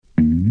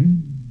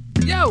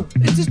Hello,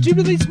 it's a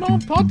Stupidly Small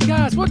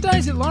podcast. What day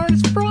is it, Lauren?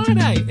 It's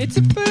Friday. It's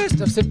the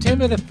 1st of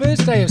September, the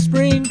first day of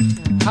spring.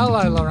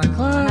 Hello, Lauren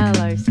Clark.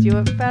 Hello,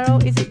 Stuart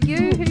Farrell. Is it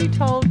you who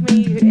told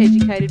me, who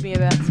educated me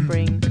about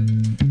spring?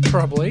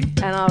 Probably.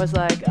 And I was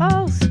like,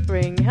 oh,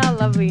 spring, how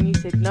lovely. And you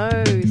said, no,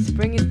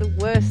 spring is the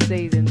worst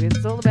season because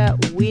it's all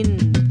about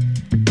wind.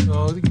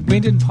 Oh,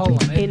 wind and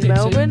pollen. In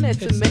Melbourne,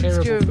 it's a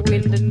mixture of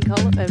wind and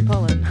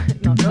pollen.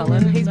 Not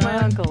Colin, he's my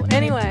uncle.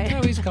 Anyway.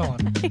 No, he's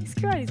Colin. He's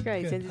great.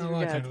 He sends his I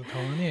like regards. Uncle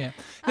Colin, yeah.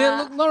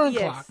 Now, look, Lauren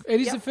yes. Clark,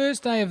 it is Yep. the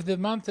first day of the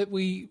month that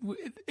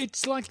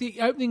it's like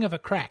the opening of a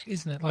crack,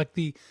 isn't it? Like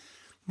the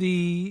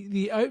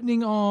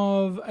opening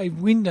of a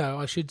window,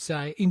 I should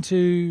say,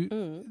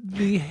 into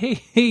the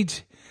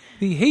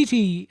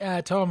heaty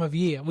time of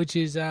year, which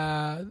is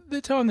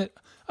the time that,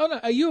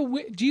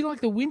 do you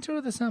like the winter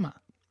or the summer?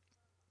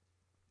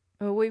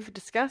 Well, we've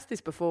discussed this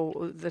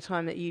before, the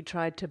time that you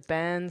tried to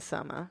ban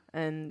summer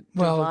and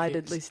Well,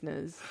 divided yes.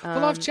 listeners.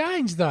 Well, I've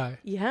changed, though.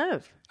 You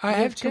have. I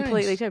have You've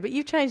completely changed. But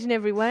you've changed in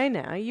every way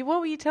now. What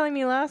were you telling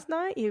me last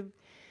night?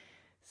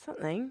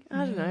 Something. I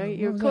don't know.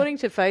 You're according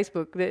to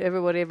Facebook, that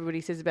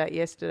everybody says about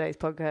yesterday's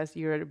podcast,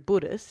 you're a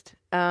Buddhist.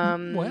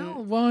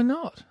 Well, why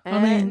not?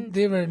 I mean,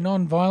 they're a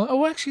non-violent.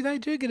 Oh, actually, they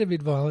do get a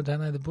bit violent,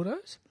 don't they, the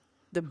Buddhos?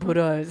 The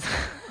Buddhos.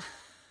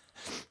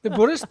 The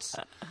Buddhists?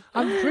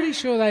 I'm pretty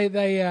sure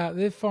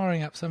they're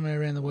firing up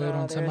somewhere around the world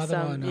on some other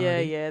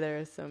minority. Yeah, there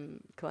are some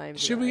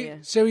claims. Should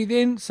we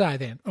then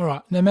say, all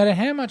right, no matter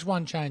how much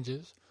one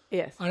changes,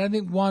 yes, I don't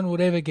think one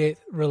would ever get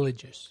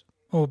religious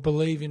or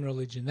believe in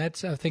religion.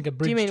 That's, I think, a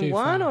bridge too far. Do you mean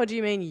one or do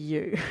you mean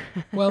you?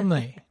 Well,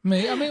 me.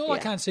 I mean, I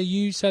can't see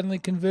you suddenly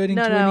converting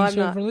to any I'm sort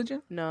not. of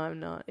religion. No, I'm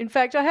not. In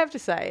fact, I have to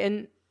say,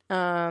 and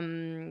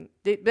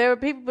there'll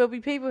be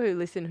people who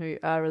listen who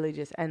are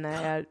religious and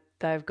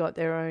they've got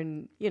their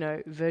own,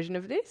 version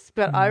of this.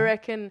 But I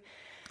reckon...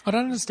 I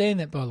don't understand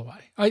that, by the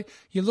way.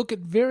 You look at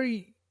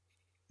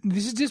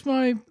this is just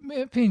my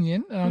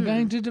opinion, and I'm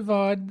going to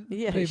divide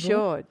people.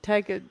 Sure.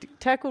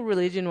 Tackle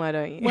religion, why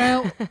don't you?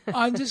 Well,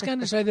 I'm just going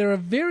to say there are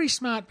very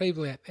smart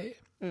people out there,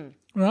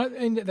 right?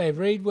 And they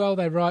read well,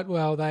 they write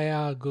well, they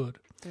are good.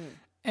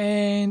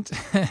 And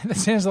that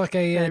sounds like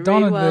a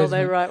Don read well, advertisement.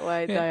 they write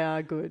well, they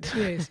are good.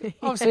 Yes.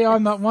 Obviously,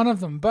 I'm not one of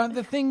them. But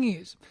the thing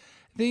is,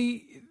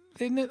 they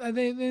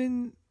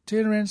then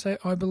turn around and say,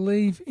 I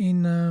believe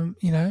in,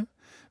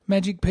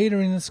 Magic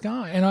Peter in the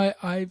sky. And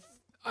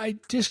I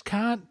just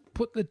can't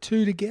put the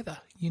two together,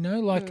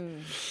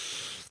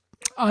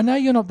 I know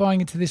you're not buying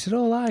into this at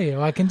all, are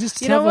you? I can just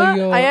tell by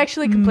your... I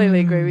actually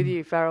completely agree with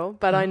you, Farrell,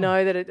 but I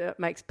know that it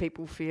makes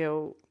people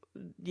feel,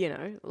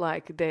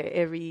 like their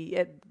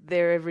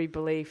every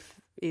belief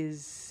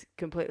is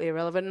completely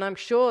irrelevant. And I'm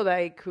sure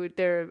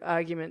there are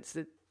arguments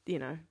that,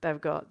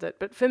 they've got that.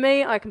 But for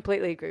me, I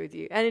completely agree with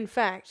you. And in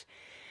fact,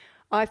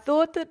 I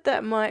thought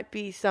that might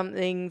be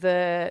something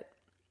that...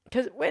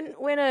 Because when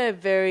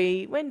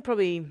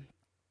probably...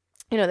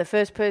 the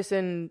first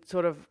person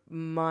sort of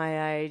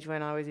my age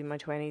when I was in my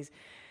 20s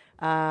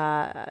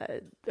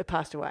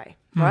passed away,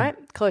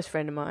 right? Close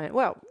friend of mine.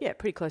 Well, yeah,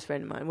 pretty close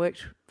friend of mine.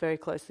 Worked very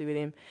closely with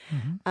him.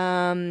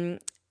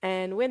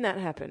 And when that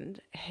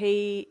happened,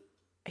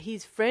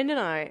 his friend and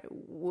I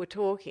were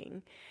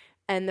talking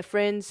and the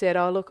friend said,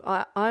 oh, look,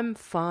 I'm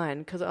fine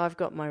because I've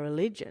got my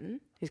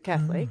religion. He's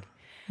Catholic.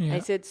 Yeah. And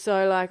he said,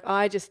 so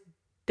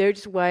there are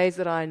just ways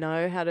that I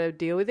know how to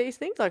deal with these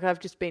things. Like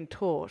I've just been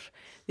taught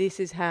this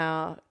is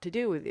how to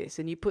deal with this.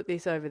 And you put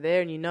this over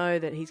there and you know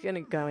that he's going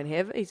to go in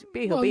heaven.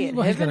 He'll be in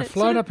heaven. He's going to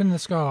float up in the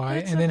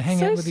sky and then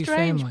hang out with his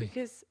family.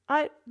 Because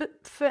I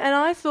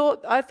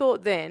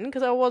thought then,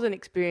 because I wasn't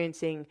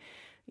experiencing,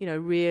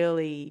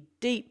 really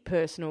deep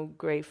personal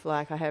grief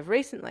like I have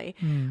recently,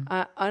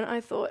 I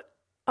thought,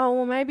 oh,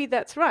 well, maybe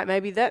that's right.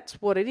 Maybe that's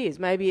what it is.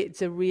 Maybe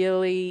it's a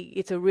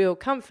real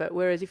comfort.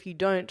 Whereas if you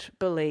don't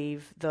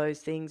believe those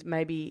things,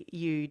 maybe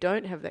you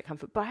don't have that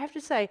comfort. But I have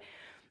to say,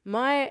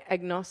 my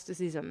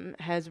agnosticism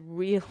has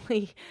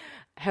really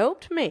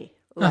helped me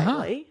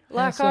lately.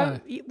 Like, how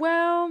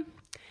so?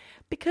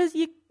 Because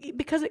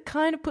it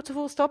kind of puts a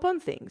full stop on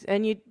things,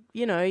 and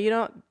you're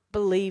not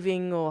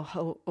believing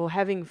or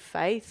having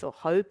faith or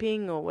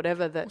hoping or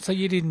whatever that. So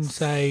you didn't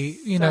say,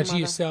 to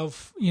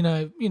yourself,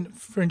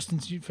 for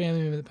instance, your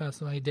family member that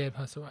passed away, your dad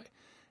passed away,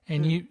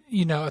 and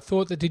a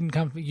thought that didn't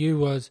comfort you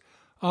was,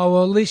 oh,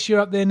 well, at least you're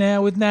up there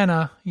now with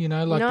Nana,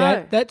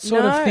 that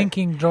sort of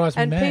thinking drives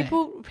me mad.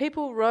 And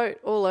people wrote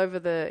all over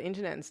the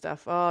internet and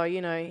stuff, oh,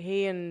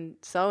 he and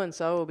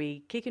so will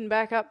be kicking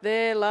back up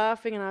there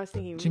laughing, and I was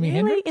thinking, Jimi really?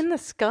 Hendrix? In the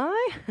sky?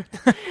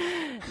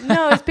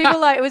 No, it was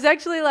people it was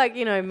actually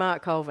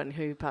Mark Colvin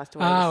who passed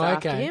away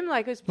after him.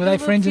 Like, it was Were they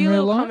friends in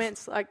real life?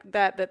 Comments like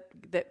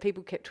that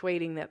people kept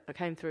tweeting that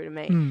came through to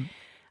me.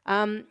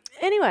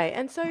 Anyway,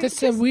 and so that's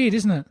so weird,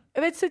 isn't it?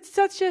 It's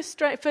such a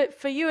straight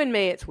for you and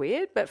me. It's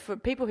weird, but for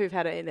people who've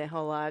had it in their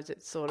whole lives,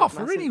 it's sort of.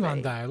 For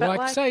anyone though,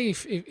 like say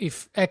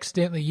if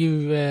accidentally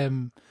you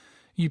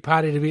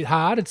partied a bit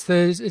hard, it's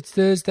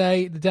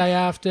Thursday, the day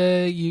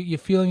after you're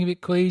feeling a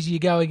bit queasy, you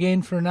go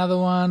again for another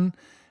one,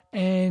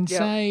 and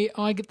say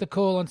I get the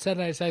call on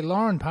Saturday to say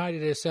Lorin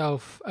partied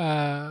herself, to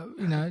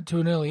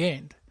an early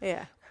end.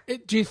 Yeah.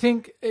 Do you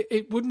think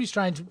it wouldn't be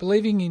strange,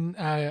 believing in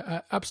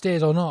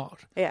upstairs or not?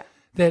 Yeah.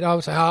 That I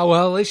would say, oh,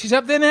 well, at least she's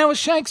up there now with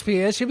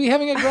Shakespeare. She'll be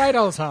having a great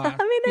old time.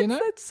 I mean,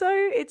 it's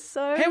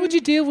so... How would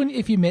you deal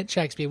if you met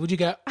Shakespeare? Would you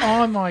go,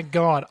 oh, my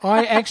God,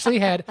 I actually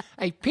had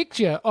a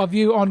picture of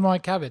you on my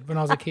cupboard when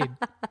I was a kid?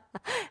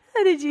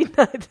 How did you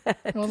know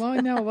that? Well, I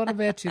know a lot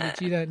about you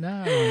that you don't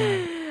know.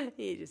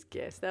 You just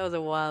guessed. That was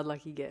a wild,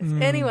 lucky guess.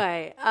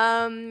 Anyway,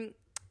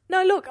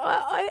 no, look,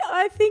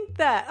 I think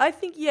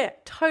yeah,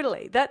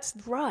 totally. That's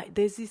right.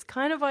 There's this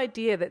kind of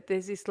idea that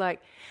there's this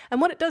and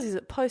what it does is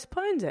it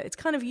postpones it. It's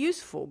kind of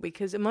useful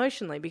because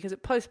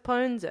it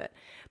postpones it.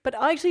 But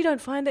I actually don't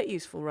find that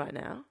useful right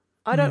now.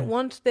 I don't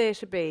want there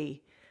to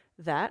be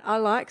that. I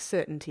like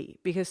certainty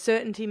because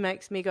certainty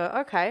makes me go,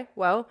 okay,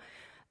 well,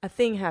 a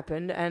thing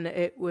happened and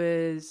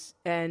it's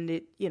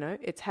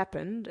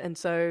happened. And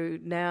so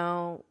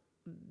now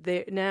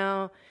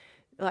Dad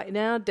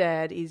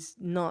is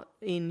not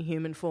in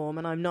human form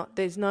and I'm not,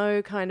 there's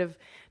no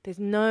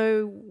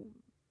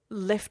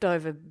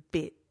leftover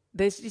bit.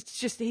 He's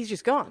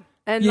just gone.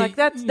 And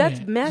that's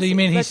massive. So you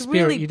mean his spirit?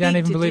 Really you don't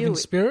even believe in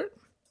spirit?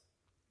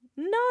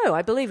 No,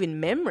 I believe in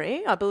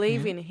memory. I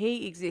believe in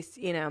he exists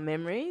in our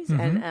memories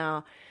and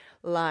our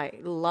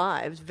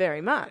lives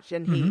very much.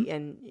 And he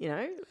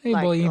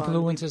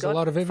influences a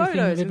lot of everything.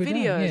 Photos and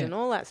videos and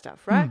all that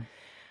stuff, right?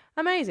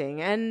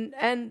 Amazing.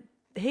 And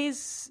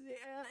he's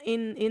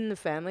in the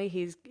family.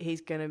 He's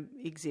going to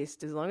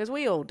exist as long as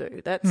we all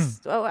do. That's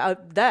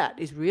that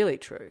is really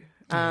true.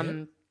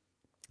 And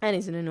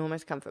is an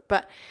enormous comfort.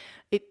 But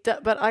I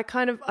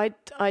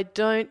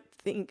don't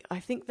think. I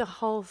think the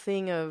whole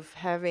thing of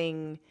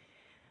having,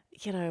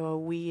 a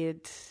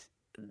weird.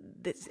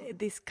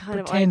 This kind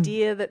of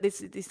idea that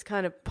this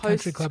kind of Country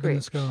postscript. Club in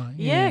the Sky.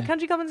 Yeah,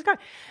 Country Club in the Sky.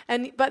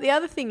 But the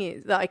other thing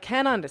is that I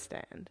can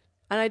understand,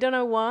 and I don't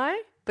know why,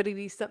 but it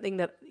is something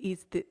that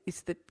is the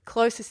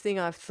closest thing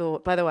I've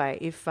thought. By the way,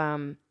 if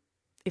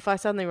I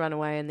suddenly run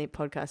away and the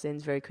podcast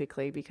ends very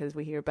quickly because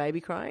we hear a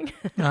baby crying,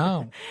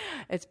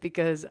 it's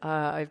because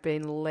I've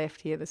been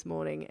left here this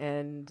morning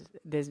and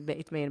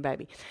it's me and a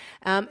baby.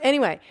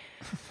 Anyway,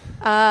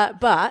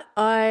 but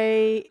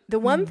the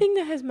one thing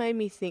that has made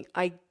me think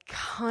I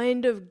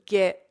kind of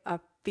get a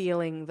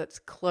feeling that's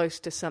close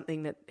to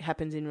something that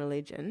happens in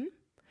religion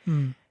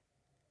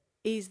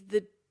is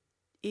the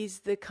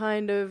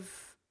kind of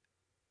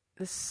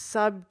the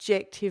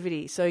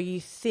subjectivity. So you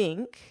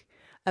think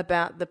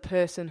about the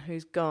person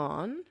who's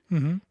gone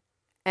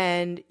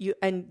and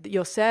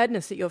your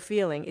sadness that you're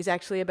feeling is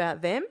actually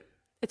about them.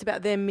 It's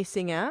about them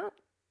missing out,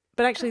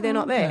 but actually they're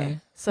not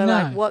there. So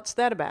what's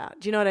that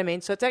about? Do you know what I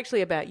mean? So it's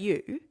actually about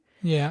you.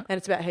 Yeah. And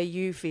it's about how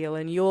you feel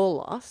and your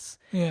loss.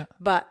 Yeah.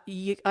 But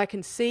I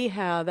can see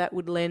how that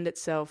would lend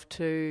itself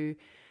to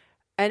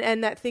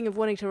and that thing of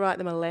wanting to write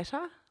them a letter.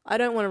 I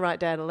don't want to write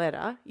Dad a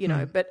letter,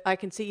 but I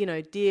can see,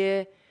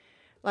 dear,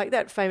 like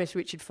that famous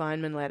Richard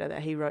Feynman letter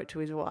that he wrote to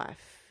his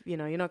wife. You're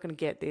not going to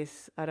get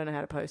this. I don't know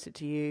how to post it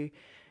to you.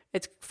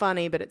 It's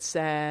funny, but it's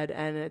sad,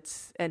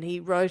 and he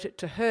wrote it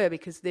to her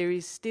because there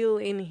is still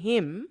in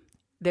him,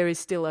 there is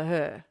still a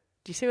her.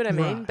 Do you see what I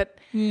mean? Right. But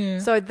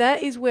so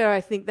that is where I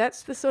think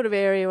that's the sort of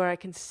area where I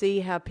can see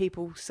how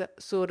people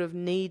sort of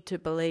need to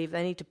believe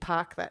they need to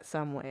park that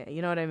somewhere.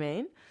 You know what I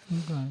mean?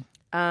 Okay.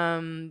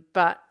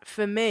 But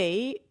for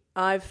me,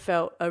 I've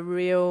felt a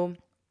real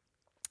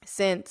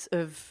sense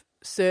of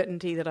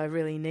certainty that I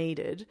really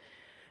needed.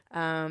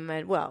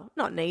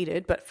 Not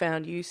needed, but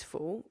found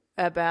useful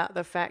about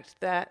the fact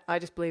that I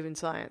just believe in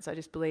science. I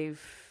just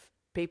believe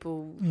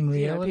people,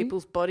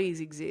 people's bodies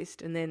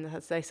exist and then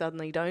they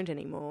suddenly don't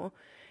anymore.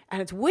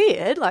 And it's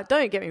weird,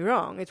 don't get me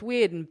wrong, it's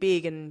weird and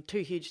big and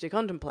too huge to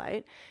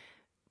contemplate.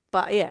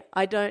 But yeah,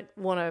 I don't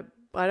want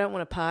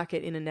to park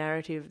it in a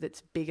narrative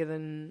that's bigger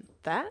than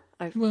that.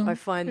 I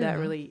find that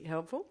really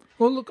helpful.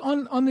 Well, look,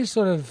 on this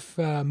sort of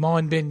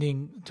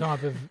mind-bending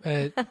type of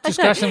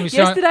discussion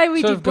yesterday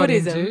we did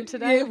Buddhism. Into,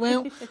 today. Yeah,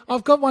 well,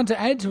 I've got one to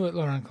add to it,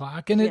 Lorin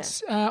Clark, and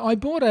it's I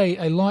bought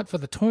a light for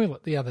the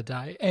toilet the other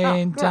day,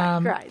 and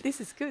great. This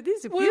is good. This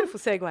is a beautiful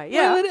segue.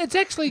 Yeah, well, it's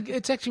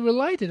actually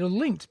related or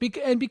linked,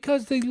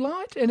 because the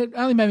light, and it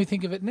only made me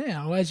think of it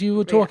now as you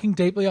were talking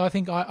deeply. I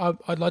think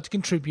I'd like to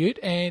contribute,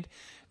 and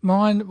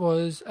mine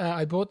was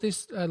I bought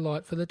this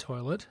light for the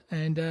toilet,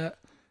 and.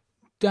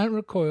 Don't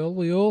recoil.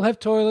 We all have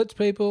toilets,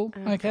 people.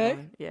 Okay.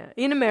 Yeah.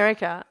 In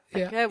America.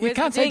 Yeah. Okay, you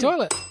can't say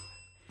toilet.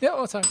 Yeah.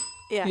 Also.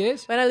 Yeah.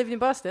 Yes. When I lived in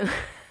Boston.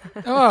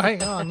 Oh,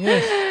 hang on.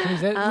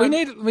 Yes.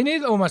 We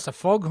need almost a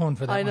foghorn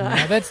for that. I know. One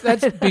now.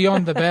 That's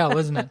beyond the bell,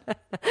 isn't it?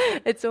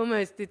 It's a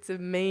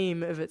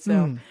meme of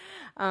itself.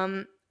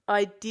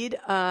 I did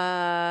there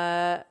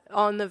are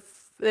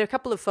a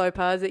couple of faux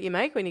pas that you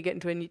make when you get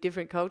into a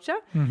different culture.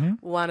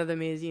 One of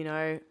them is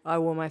I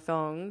wore my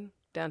thong.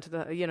 Down to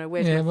the,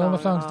 where's my thong? Well, my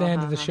thong's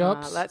down to the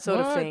shops. That sort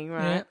of thing,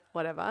 right? Yeah.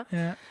 Whatever.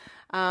 Yeah.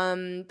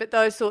 But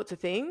those sorts of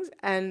things.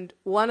 And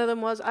one of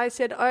them was, I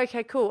said,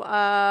 okay, cool.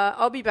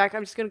 I'll be back.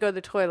 I'm just going to go to the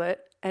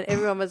toilet. And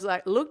everyone was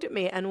looked at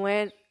me and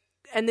went,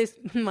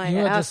 my You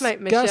are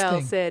housemate disgusting.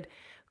 Michelle said,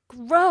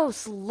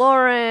 "Gross,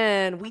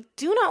 Lorin. We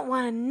do not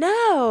want to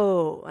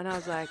know." And I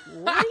was like,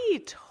 "What are you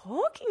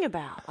talking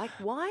about? Like,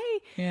 why?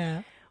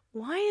 Yeah.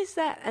 Why is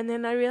that?" And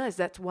then I realized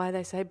that's why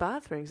they say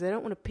bathrooms. They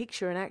don't want to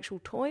picture an actual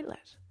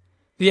toilet.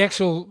 The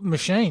actual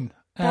machine.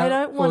 They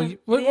don't want.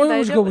 What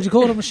would you call? Would you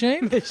call it a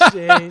machine?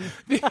 Machine.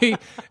 the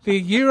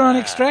urine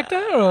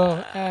extractor,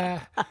 or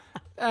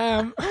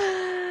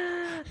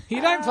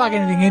you don't plug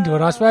anything into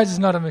it. I suppose it's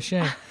not a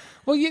machine.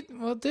 Well,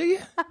 do you?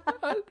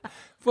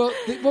 What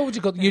would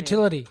you call it?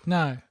 Utility?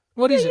 No.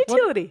 What is it?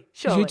 Utility.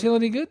 Surely. Is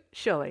utility good?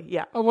 Surely,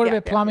 yeah. Or what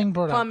about plumbing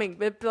product? Plumbing,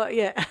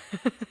 yeah.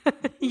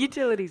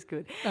 Utility's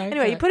good. Okay.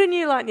 Anyway, you put a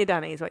new light in your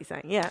dunny is what you're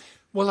saying, yeah.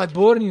 Well, I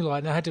bought a new light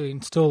and I had to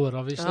install it,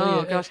 obviously.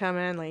 Oh, gosh, how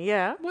manly,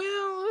 yeah.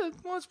 Well, it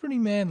was pretty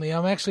manly.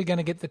 I'm actually going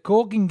to get the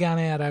caulking gun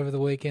out over the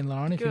weekend,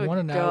 Lauren, if you want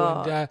to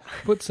know, and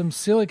put some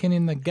silicone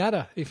in the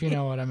gutter, if you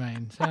know what I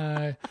mean.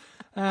 So,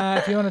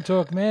 if you want to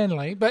talk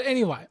manly. But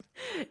anyway.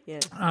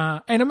 Yes.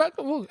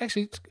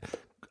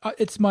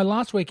 It's my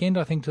last weekend,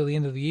 I think, till the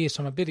end of the year,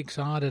 so I'm a bit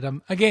excited.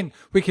 Again,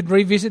 we could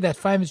revisit that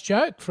famous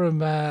joke from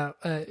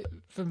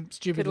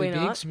Stupidly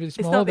Big, Stupidly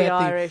Small,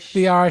 about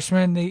the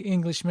Irishman, the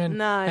Englishman,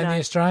 the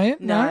Australian.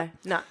 No,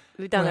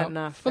 we've done that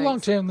enough. For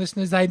long-term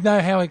listeners, they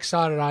know how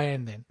excited I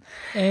am then.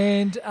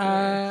 And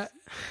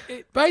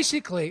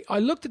basically, I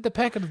looked at the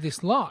packet of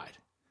this light,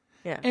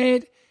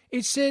 and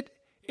it said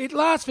it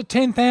lasts for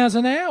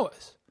 10,000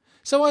 hours.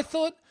 So I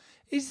thought,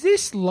 is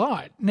this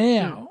light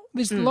now,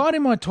 this light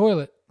in my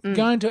toilet,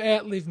 going to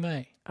outlive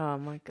me? Oh,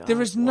 my God.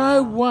 There is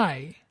no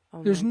way,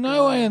 there's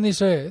no way on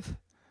this earth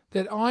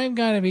that I am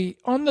going to be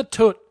on the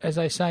toot, as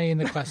they say in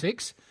the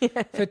classics,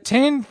 for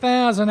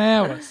 10,000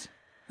 hours.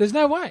 There's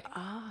no way.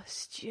 Oh,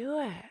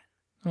 Stuart.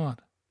 What?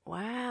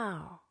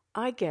 Wow.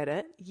 I get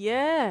it.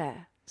 Yeah.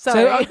 So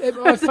Sorry.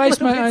 I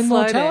faced my own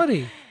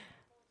mortality.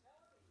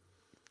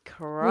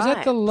 Correct. Was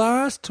that the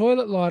last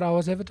toilet light I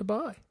was ever to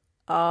buy?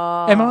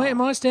 Oh. Am I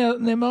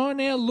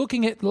now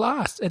looking at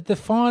the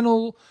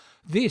final?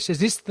 Is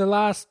this the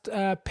last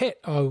pet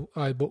I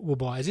will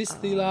buy? Is this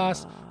the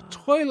last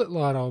toilet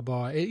light I'll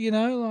buy? It's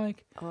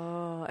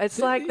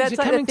like that's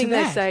like the thing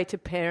they say to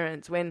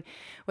parents when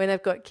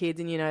they've got kids,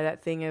 and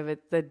that thing of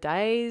it, the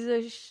days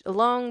are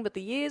long but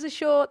the years are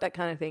short, that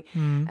kind of thing.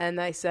 And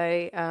they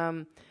say,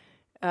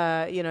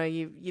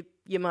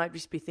 you might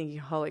just be thinking,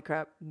 holy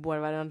crap, what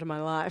have I done to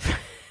my life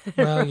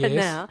well, right yes,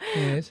 now?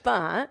 Yes.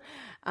 But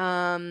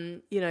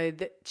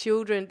the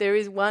children, there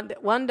is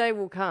one day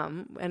will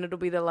come, and it'll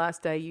be the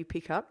last day you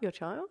pick up your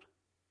child.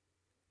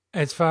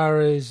 As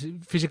far as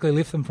physically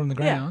lift them from the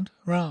ground,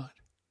 right?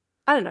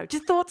 I don't know,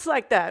 just thoughts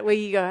like that where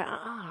you go,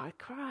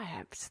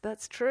 craps,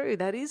 that's true,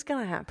 that is going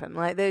to happen.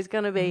 Like there's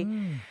going to be,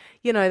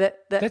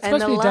 that's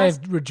supposed to be a day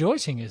of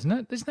rejoicing, isn't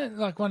it? Isn't that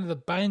like one of the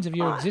bones of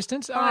your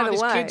existence?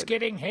 This kid's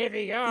getting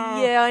heavy.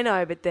 Oh. Yeah, I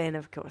know, but then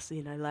of course,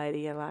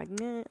 lady, you're like,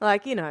 nah. I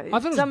thought it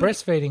was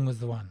breastfeeding was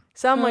the one.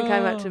 Someone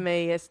came up to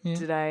me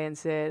yesterday and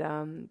said,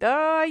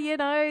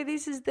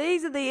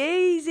 these are the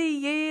easy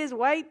years.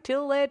 Wait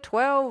till they're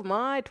 12.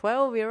 My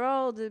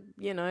 12-year-old, is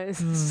a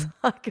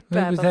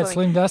psychopath. Who was that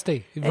Slim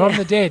Dusty from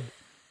the dead?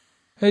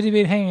 Who'd you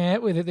been hanging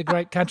out with at the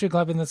great country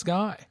club in the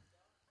sky?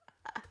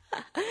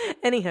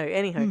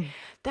 Anywho,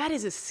 that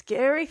is a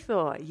scary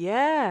thought.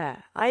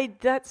 Yeah,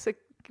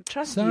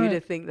 trust you to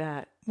think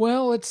that.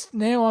 Well,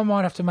 now I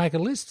might have to make a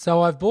list.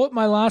 So I've bought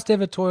my last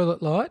ever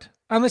toilet light.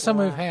 Unless I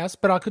move house,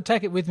 but I could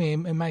take it with me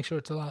and make sure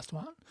it's the last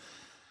one.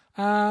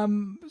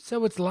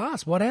 So it's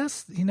last. What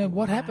else?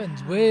 What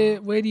happens?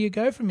 Where do you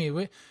go from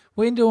here?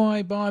 When do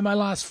I buy my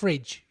last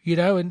fridge?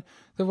 And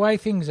the way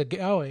things are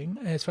going,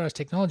 as far as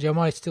technology, I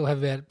might still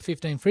have about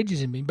 15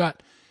 fridges in me,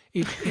 but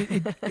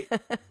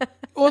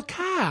or a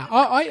car.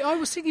 I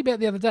was thinking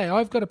about the other day,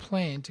 I've got a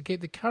plan to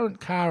keep the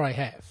current car I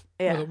have,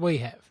 or that we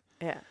have.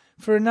 Yeah.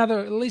 For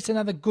at least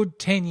another good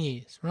 10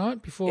 years,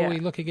 right? Before we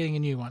look at getting a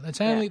new one.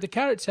 It's only the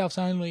car itself's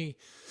only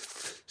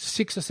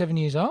 6 or 7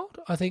 years old.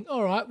 I think,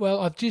 all right, well,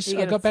 I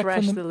got back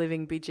from the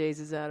living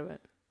bejesus out of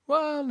it.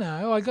 Well,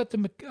 no, I got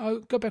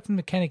back from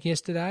the mechanic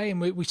yesterday, and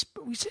we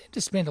seem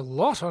to spend a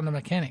lot on the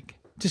mechanic,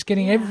 just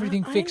getting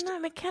everything fixed. I know,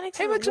 mechanics.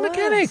 How are much the are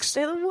mechanics?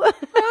 They're the worst.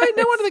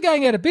 No wonder they're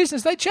going out of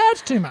business. They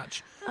charge too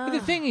much. But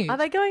the thing is, are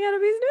they going out of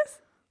business?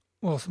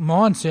 Well,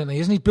 mine certainly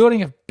isn't. He's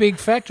building a big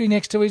factory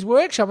next to his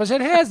workshop. I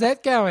said, how's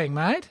that going,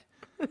 mate?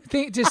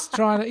 Just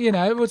trying to,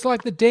 it was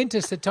like the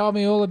dentist that told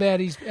me all about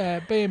his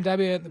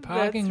BMW at the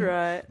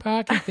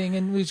parking thing,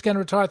 and he was going to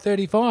retire at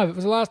 35. It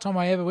was the last time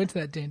I ever went to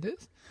that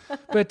dentist.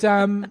 But,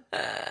 well,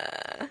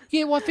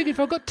 I figured if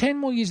I've got 10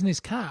 more years in this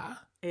car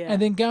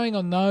and then going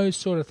on those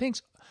sort of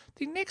things,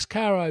 the next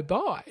car I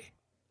buy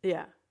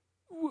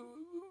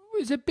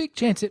there's a big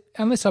chance that,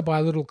 unless I buy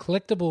a little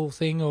collectible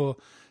thing or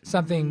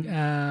something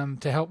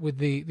to help with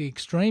the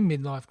extreme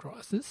midlife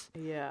crisis,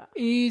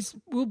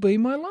 will be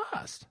my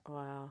last.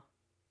 Wow.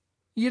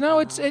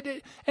 It's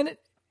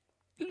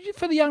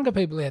for the younger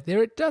people out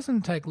there, it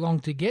doesn't take long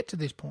to get to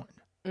this point.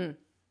 No,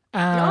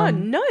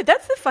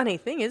 that's the funny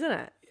thing, isn't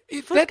it?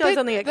 Foot goes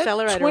on the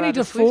accelerator. That 20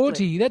 to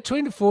 40, that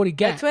 20 to 40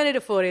 gap. That 20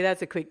 to 40,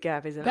 that's a quick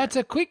gap, isn't it? That's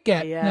a quick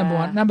gap, Yeah. number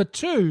one. Number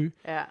two,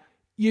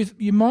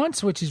 your mind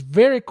switches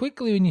very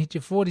quickly when you hit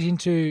your 40s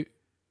into,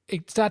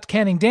 it starts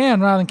counting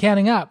down rather than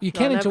counting up. You're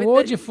counting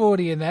towards your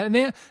 40 and that.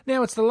 And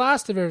now it's the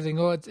last of everything.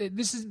 Or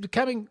this is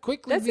becoming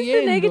quickly that's the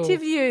end. end. That's the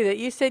negative view that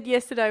you said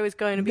yesterday was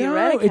going to be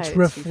eradicated. No, it's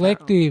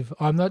reflective.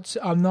 I'm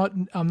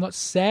not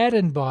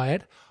saddened by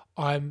it.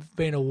 I've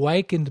been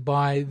awakened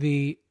by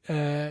the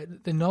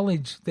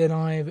knowledge that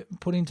I've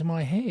put into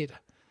my head.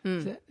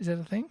 Is that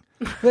a thing?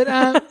 But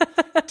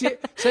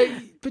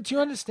but you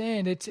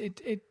understand,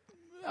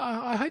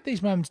 I hope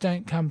these moments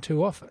don't come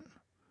too often,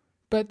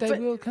 but they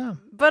will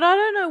come. But I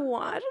don't know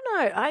why. I don't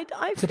know.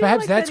 I so feel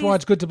perhaps like that's why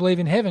it's good to believe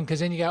in heaven,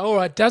 because then you go, all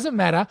right, it doesn't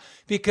matter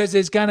because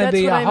there's going to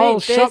be a whole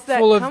shop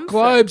full of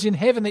globes in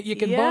heaven that you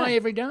can buy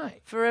every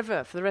day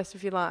forever for the rest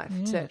of your life,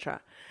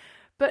 etc.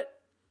 But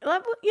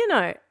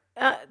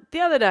the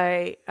other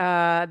day,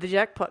 the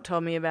jackpot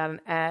told me about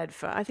an ad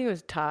for, I think it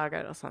was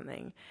Target or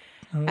something,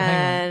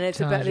 and it's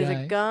about there's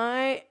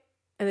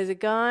a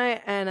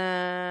guy and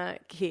a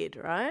kid,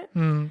 right?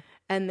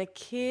 And the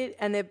kid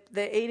and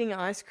they're eating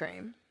ice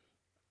cream.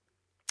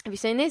 Have you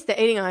seen this? They're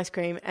eating ice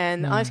cream,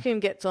 and the ice cream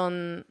gets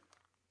on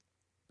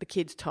the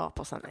kid's top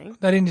or something.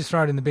 They didn't just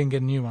throw it in the bin and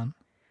get a new one.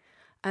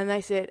 And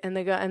they said,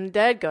 and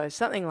Dad goes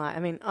something like, I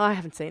mean, I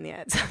haven't seen the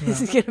ad, so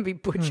this is going to be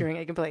butchering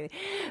it completely.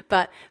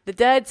 But the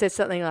dad says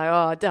something like,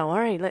 "Oh, don't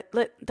worry,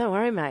 don't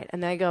worry, mate."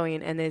 And they go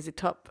in, and there's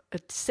a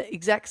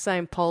exact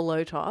same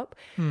polo top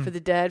for the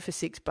dad for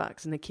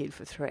 $6 and the kid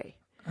for $3.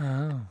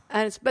 Oh.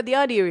 But the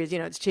idea is,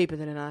 it's cheaper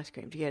than an ice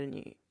cream to get a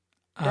new.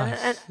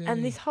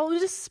 And this whole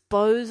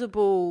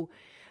disposable.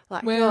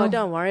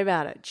 Don't worry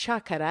about it.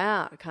 Chuck it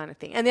out kind of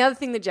thing. And the other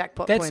thing the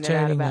jackpot pointed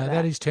out about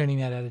that is turning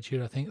that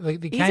attitude, I think. The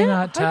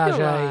Kmart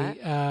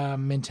Target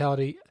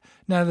mentality.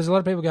 No, there's a lot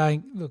of people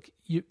going, look,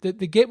 the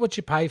get what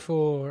you pay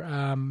for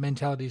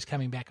mentality is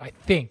coming back, I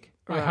think.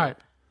 Right. I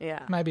hope.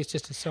 Yeah. Maybe it's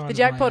just a sign. The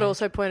jackpot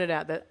also pointed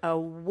out that a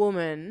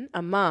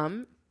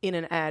mum in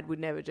an ad would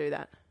never do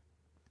that.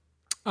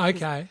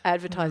 Okay.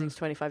 Advertising's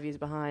 25 years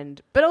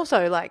behind. But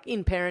also, like,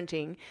 in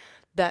parenting,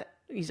 that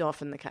is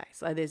often the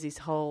case. Like, there's this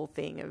whole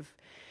thing of,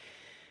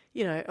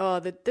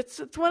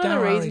 it's one of the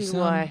reasons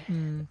why.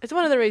 It's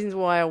one of the reasons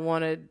why I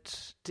wanted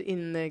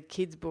in the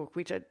kids' book,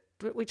 which I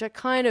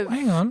kind of.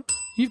 Hang on,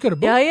 you've got a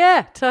book.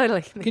 Yeah,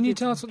 totally. Can you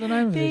tell us what the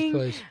name of it is,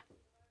 please?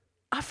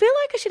 I feel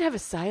like I should have a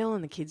sale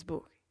on the kids'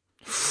 book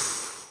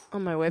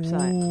on my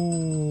website.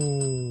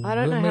 Ooh, I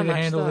don't know how much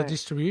to handle the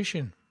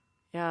distribution.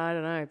 Yeah, I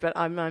don't know, but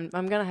I'm going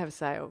to have a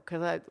sale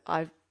because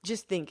I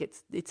just think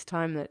it's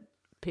time that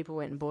people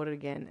went and bought it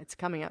again. It's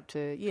coming up to,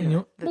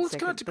 it's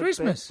coming up to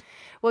Christmas.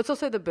 Well, it's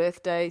also the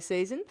birthday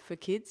season for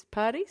kids'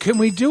 parties. Can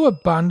we do a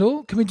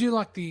bundle? Can we do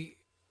like the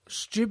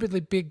stupidly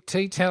big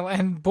tea towel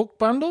and book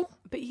bundle?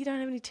 But you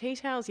don't have any tea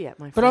towels yet,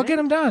 my friend. But I'll get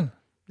them done.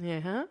 Yeah,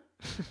 huh?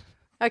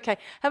 Okay,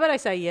 how about I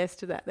say yes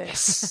to that then?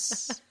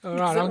 Yes. All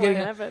right, I'm getting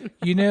it.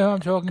 You know who I'm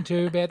talking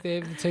to about the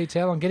tea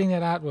towel. I'm getting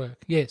that artwork.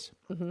 Yes.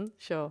 Mm-hmm,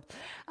 sure.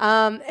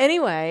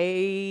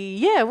 Anyway,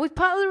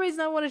 part of the reason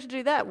I wanted to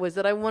do that was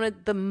that I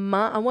wanted a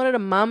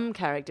mum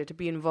character to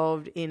be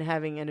involved in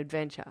having an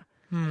adventure.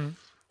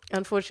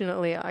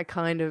 Unfortunately, I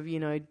kind of,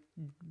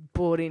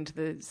 bought into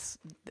the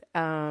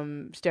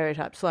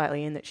stereotype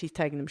slightly in that she's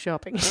taking them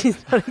shopping.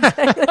 She's not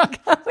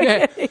exactly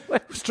going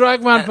anywhere. Strike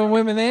one for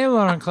women there,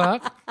 Lauren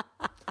Clark.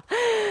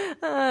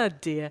 Oh,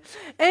 dear.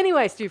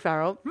 Anyway, Stu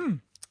Farrell.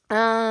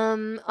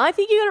 I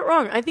think you got it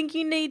wrong. I think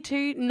you need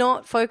to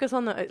not focus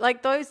on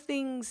those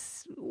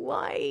things.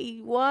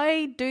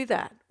 Why do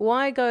that?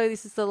 Why go,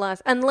 this is the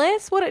last?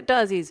 Unless what it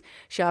does is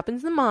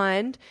sharpens the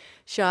mind,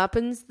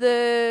 sharpens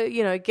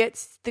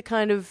gets the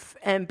kind of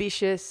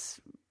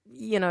ambitious,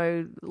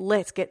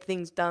 let's get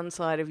things done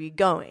side of you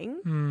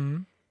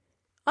going.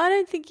 I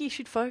don't think you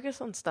should focus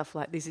on stuff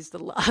like this is the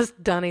last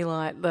dunny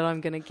light that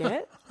I'm going to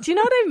get. Do you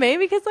know what I mean?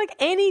 Because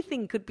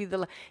anything could be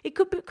it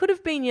could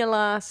have been your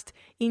last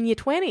in your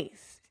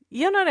 20s.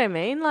 You know what I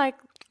mean? Like,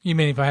 you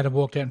mean if I had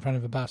walked out in front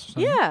of a bus or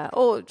something? Yeah,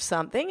 or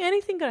something.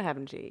 Anything could have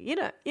happened to you.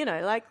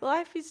 Like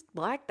life is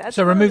like that.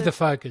 So remove the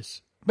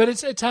focus. But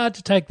it's hard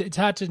to it's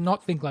hard to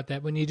not think like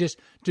that when you just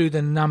do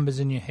the numbers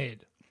in your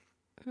head.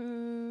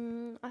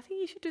 I think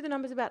you should do the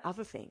numbers about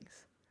other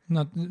things.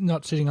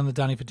 Not sitting on the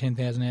dunny for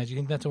 10,000 hours. You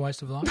think that's a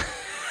waste of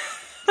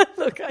life?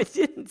 Look, I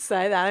didn't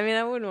say that. I mean,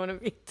 I wouldn't want to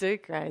be too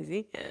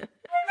crazy.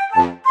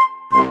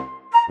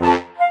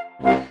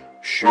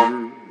 Show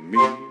me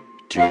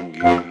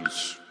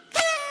tingies.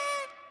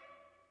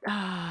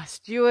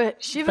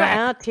 Stuart, shiver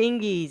our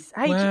tingies.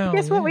 Hey,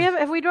 guess what?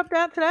 Have we dropped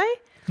out today?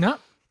 No.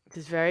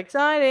 This is very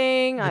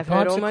exciting. I've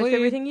heard almost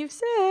everything you've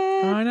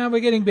said. I know, we're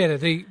getting better.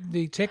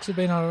 The texts have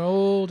been on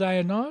all day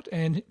and night,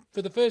 and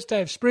for the first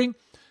day of spring,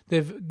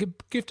 they've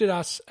gifted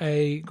us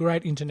a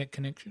great internet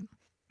connection.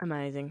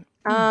 Amazing.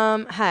 Hey,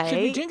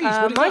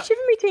 Tingies, my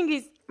Shiver Me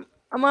Tingies,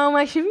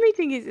 my Shiver Me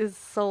Tingies is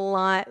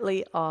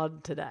slightly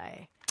odd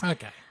today.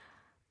 Okay.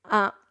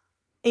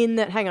 In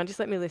that, hang on, just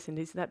let me listen.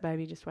 Is that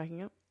baby just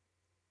waking up?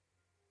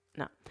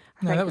 No.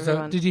 No, Thank that was.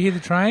 everyone. Did you hear the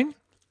train?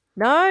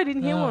 No, I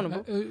didn't hear one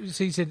of them.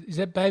 So he said, "Is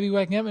that baby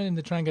waking up?" And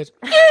the train goes.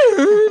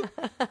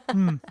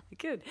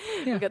 Good.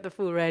 Yeah. We've got the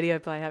full radio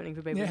play happening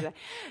for people Yeah. today.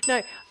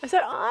 No, so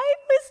I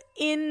was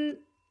in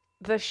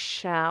the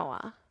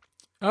shower.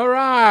 All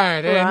right,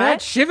 and Right.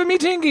 that's Shiver Me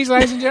Tingies,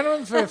 ladies and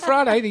gentlemen, for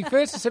Friday, the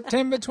 1st of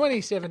September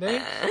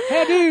 2017.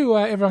 How do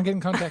everyone get in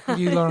contact with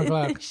you, Lauren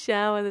Clark?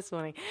 Shower this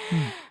morning.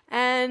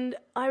 And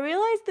I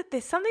realised that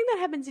there's something that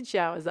happens in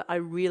showers that I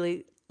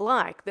really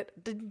like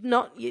that did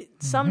not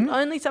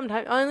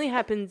only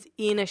happens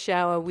in a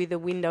shower with a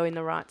window in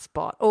the right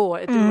spot or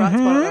at the right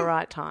spot at the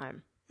right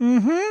time.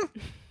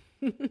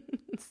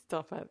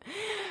 Stop it.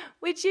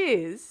 Which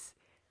is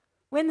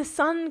when the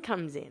sun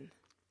comes in.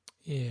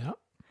 Yeah.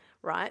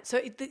 Right? So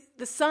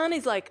the sun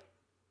is like,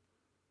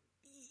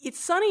 it's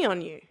sunny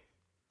on you.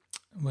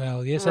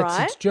 Well, yes, that's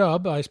Right? its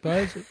job, I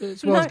suppose,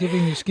 as well as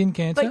giving you skin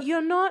cancer. But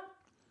you're not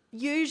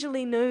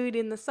usually nude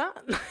in the sun.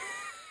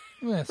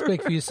 Well,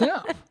 speak for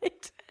yourself.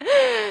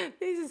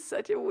 This is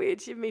such a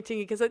weird shimmy tingy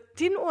because I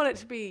didn't want it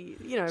to be,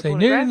 So nude in the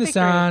pornographic or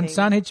sun, anything.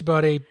 sun hits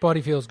your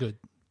body feels good.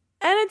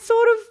 And it's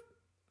sort of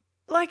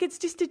like it's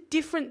just a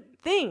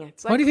different thing.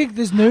 It's like Why do you think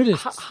there's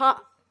nudists?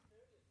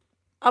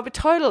 But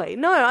totally.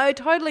 No, I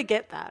totally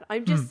get that.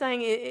 I'm just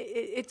saying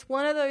it's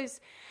one of those,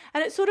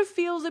 and it sort of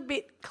feels a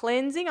bit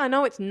cleansing. I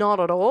know it's not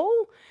at all,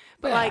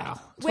 but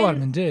It's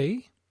vitamin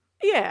D.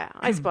 yeah,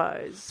 I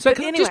suppose. So But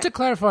anyway, just to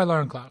clarify,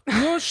 Lauren Clark,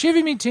 your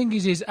Shiver Me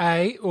Tingies is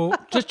A, or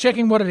just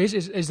checking what it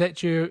is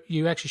that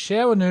you actually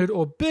shower nude,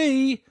 or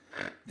B,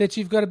 that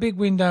you've got a big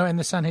window and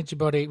the sun hits your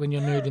body when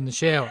you're nude in the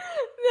shower.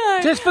 no,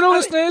 Just for the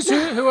listeners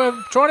who are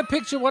trying to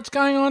picture what's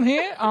going on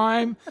here,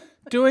 I'm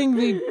doing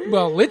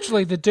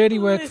literally the dirty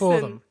work for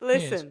them.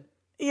 Listen.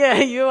 Yeah,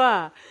 you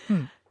are.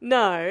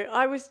 No,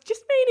 I was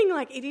just meaning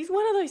like it is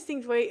one of those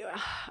things where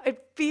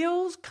it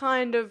feels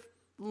kind of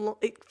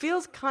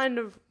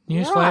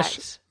Newsflash,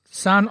 right.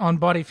 sun on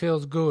body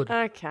feels good.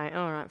 Okay,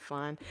 all right,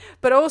 fine.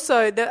 But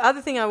also the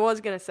other thing I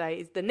was going to say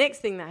is the next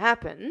thing that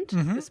happened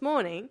this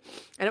morning,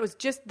 and it was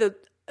just the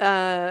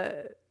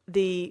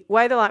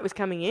way the light was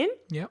coming in,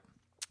 Yep.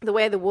 the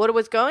way the water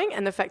was going,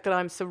 and the fact that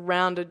I'm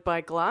surrounded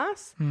by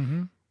glass.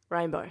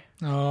 Rainbow.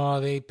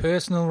 Oh, the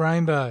personal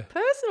rainbow.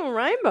 Personal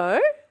rainbow.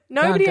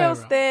 Nobody go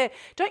else wrong. there.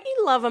 Don't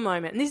you love a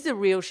moment? And this is a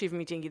real Shiver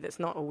Me Tingy that's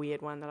not a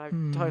weird one that I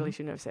totally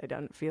shouldn't have said.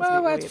 It feels a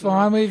Well, bit that's weird.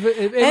 fine.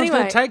 Everyone's Anyway.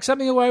 going to take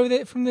something away with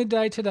it from their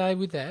day today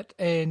with that.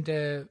 And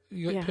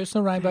you got Yeah.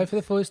 personal rainbow for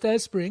the first day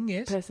of spring,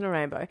 yes. Personal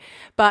rainbow.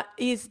 But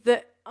is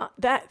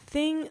that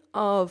thing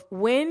of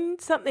when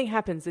something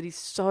happens that is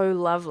so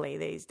lovely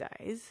these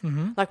days,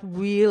 like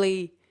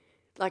really,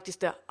 like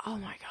just a, oh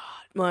my God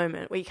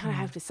moment where you kind of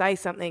have to say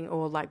something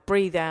or like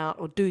breathe out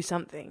or do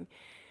something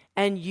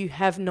and you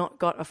have not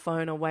got a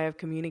phone or way of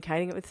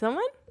communicating it with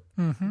someone.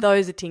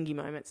 Those are tingy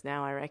moments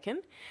now, I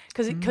reckon.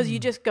 Because you're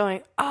just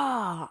going,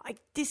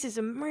 this is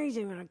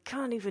amazing and I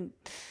can't even...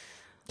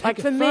 Take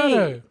a for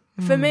photo. me,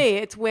 For me,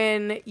 it's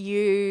when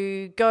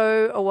you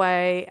go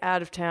away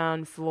out of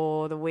town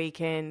for the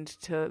weekend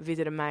to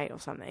visit a mate or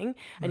something,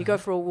 and you go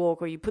for a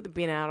walk or you put the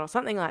bin out or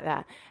something like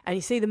that, and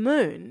you see the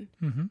moon,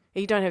 and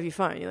you don't have your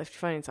phone, you left your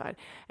phone inside,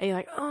 and you're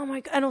like, oh my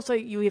God. And also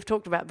you have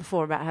talked about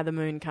before about how the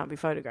moon can't be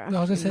photographed. I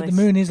was going to say, the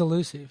moon is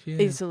elusive. Yeah.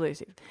 It's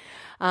elusive.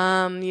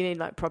 You need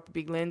like proper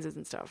big lenses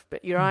and stuff,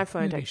 but your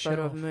iPhone Really takes a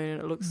photo show of the off. moon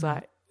and it looks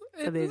like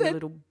there's a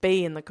little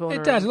bee in the corner.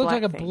 It does. of It looks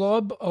like a black thing.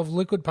 blob of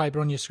liquid paper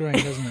on your screen,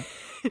 doesn't it?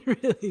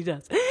 It really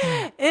does.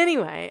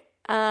 Anyway,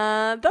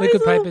 those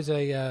Liquid little... paper's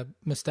a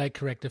mistake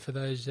corrector for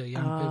those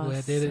young people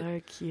out there.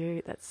 So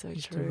cute. That's so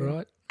Just true.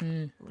 right.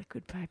 Yeah.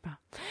 Liquid paper.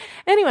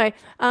 Anyway,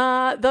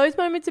 those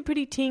moments are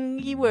pretty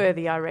tingy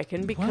worthy, I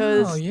reckon,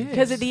 because Wow, yes.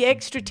 because of the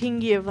extra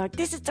tingy of like,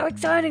 this is so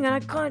exciting and I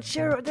can't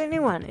share it with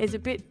anyone is a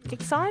bit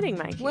exciting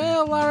making.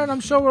 Well, Lauren, I'm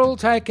sure we'll all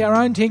take our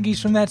own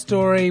tinkies from that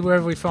story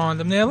wherever we find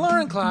them. Now,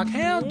 Lauren Clark,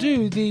 how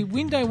do the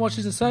Window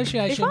Washers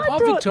Association If I of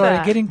brought Victoria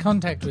that- get in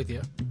contact with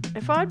you?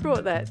 If I'd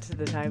brought that to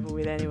the table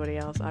with anybody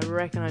else, I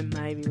reckon I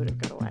maybe would have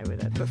got away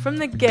with it. But from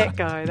the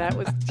get-go, that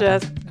was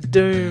just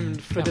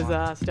doomed for Come on.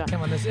 disaster.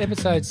 Come on, this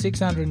episode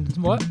 600 and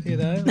what, you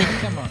know?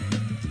 Come on.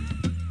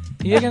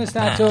 You're going to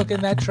start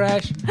talking that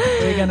trash,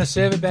 or you're going to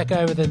serve it back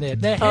over the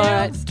net. Now, All how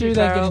right, do they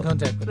get in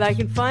contact with us? They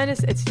can find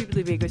us at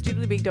Stupidly Big or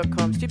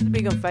stupidlybig.com, Stupidly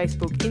Big on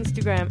Facebook,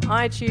 Instagram,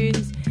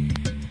 iTunes,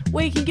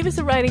 where you can give us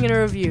a rating and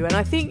a review. And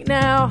I think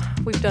now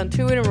we've done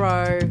 2 in a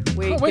row.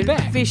 We we're can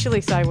back.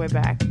 officially say we're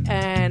back.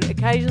 And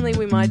occasionally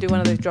we might do one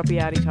of those droppy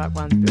outy type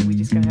ones, but we're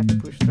just going to have to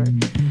push through.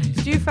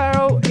 Stu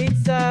Farrell,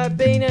 it's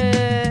been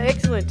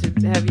excellent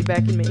to have you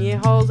back in my ear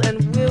holes,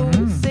 and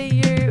we'll see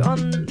you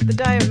on the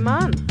day of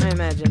Mun, I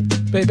imagine.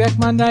 Be back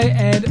Monday,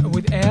 and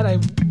without a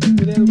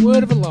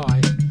word of a lie,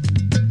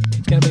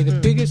 it's going to be the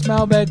biggest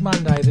mailbag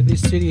Monday that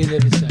this city has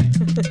ever seen.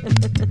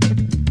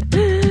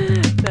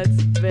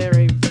 That's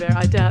very, very...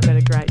 I doubt that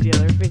a great deal.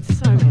 There have been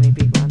so many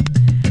big ones.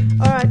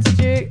 All right,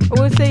 Stu,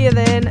 we'll see you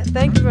then.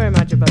 Thank you very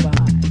much. Bye-bye.